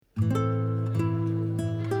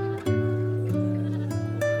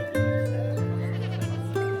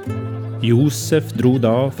Josef dro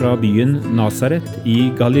da fra byen Nasaret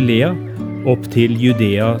i Galilea opp til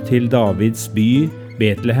Judea til Davids by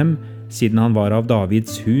Betlehem, siden han var av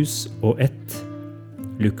Davids hus og ett.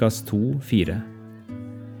 Lukas 2,4.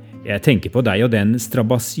 Jeg tenker på deg og den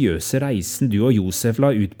strabasiøse reisen du og Josef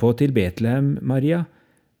la ut på til Betlehem, Maria.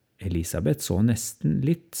 Elisabet så nesten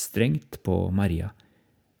litt strengt på Maria.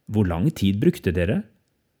 Hvor lang tid brukte dere?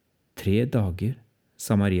 3 dager,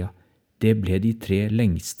 sa Maria. Det ble de 3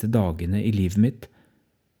 lengste dagene i livet mitt.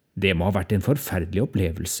 Det må ha vært en forferdelig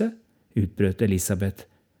opplevelse, utbrøt Elisabet.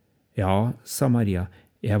 Ja, sa Maria,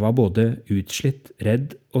 jeg var både utslitt,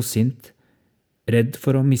 redd og sint. Redd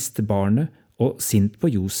for å miste barnet og sint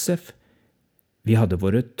på Josef. Vi hadde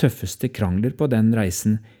våre tøffeste krangler på den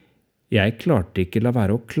reisen. Jeg klarte ikke la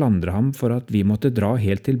være å klandre ham for at vi måtte dra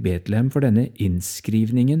helt til Betlehem for denne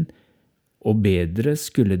innskrivningen, og bedre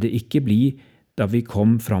skulle det ikke bli da vi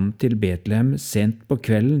kom fram til Betlehem sent på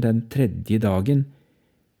kvelden den 3. dagen.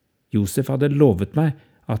 Josef hadde lovet meg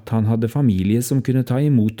at han hadde familie som kunne ta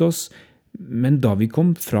imot oss, men da vi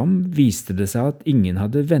kom fram viste det seg at ingen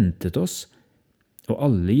hadde ventet oss, og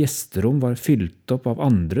alle gjesterom var fylt opp av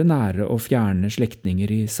andre nære og fjerne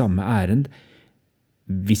slektninger i samme ærend.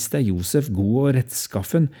 Visst er Josef god og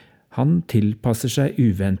rettskaffen, han tilpasser seg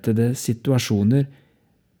uventede situasjoner,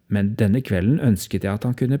 men denne kvelden ønsket jeg at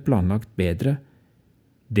han kunne planlagt bedre.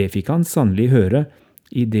 Det fikk han sannelig høre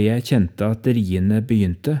i det jeg kjente at riene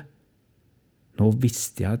begynte. Nå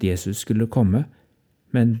visste jeg at Jesus skulle komme,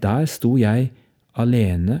 men der sto jeg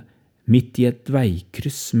alene midt i et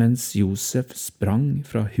veikryss mens Josef sprang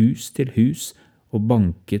fra hus til hus og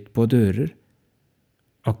banket på dører.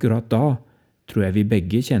 Akkurat da tror jeg vi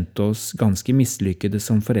begge kjente oss ganske mislykkede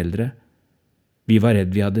som foreldre. Vi var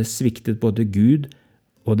redd vi hadde sviktet både Gud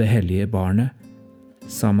og det hellige barnet,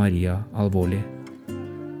 sa Maria alvorlig.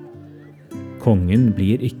 Kongen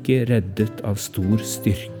blir ikke reddet av stor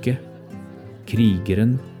styrke.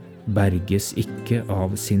 Krigeren berges ikke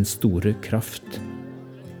av sin store kraft,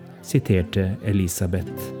 siterte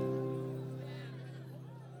Elisabet.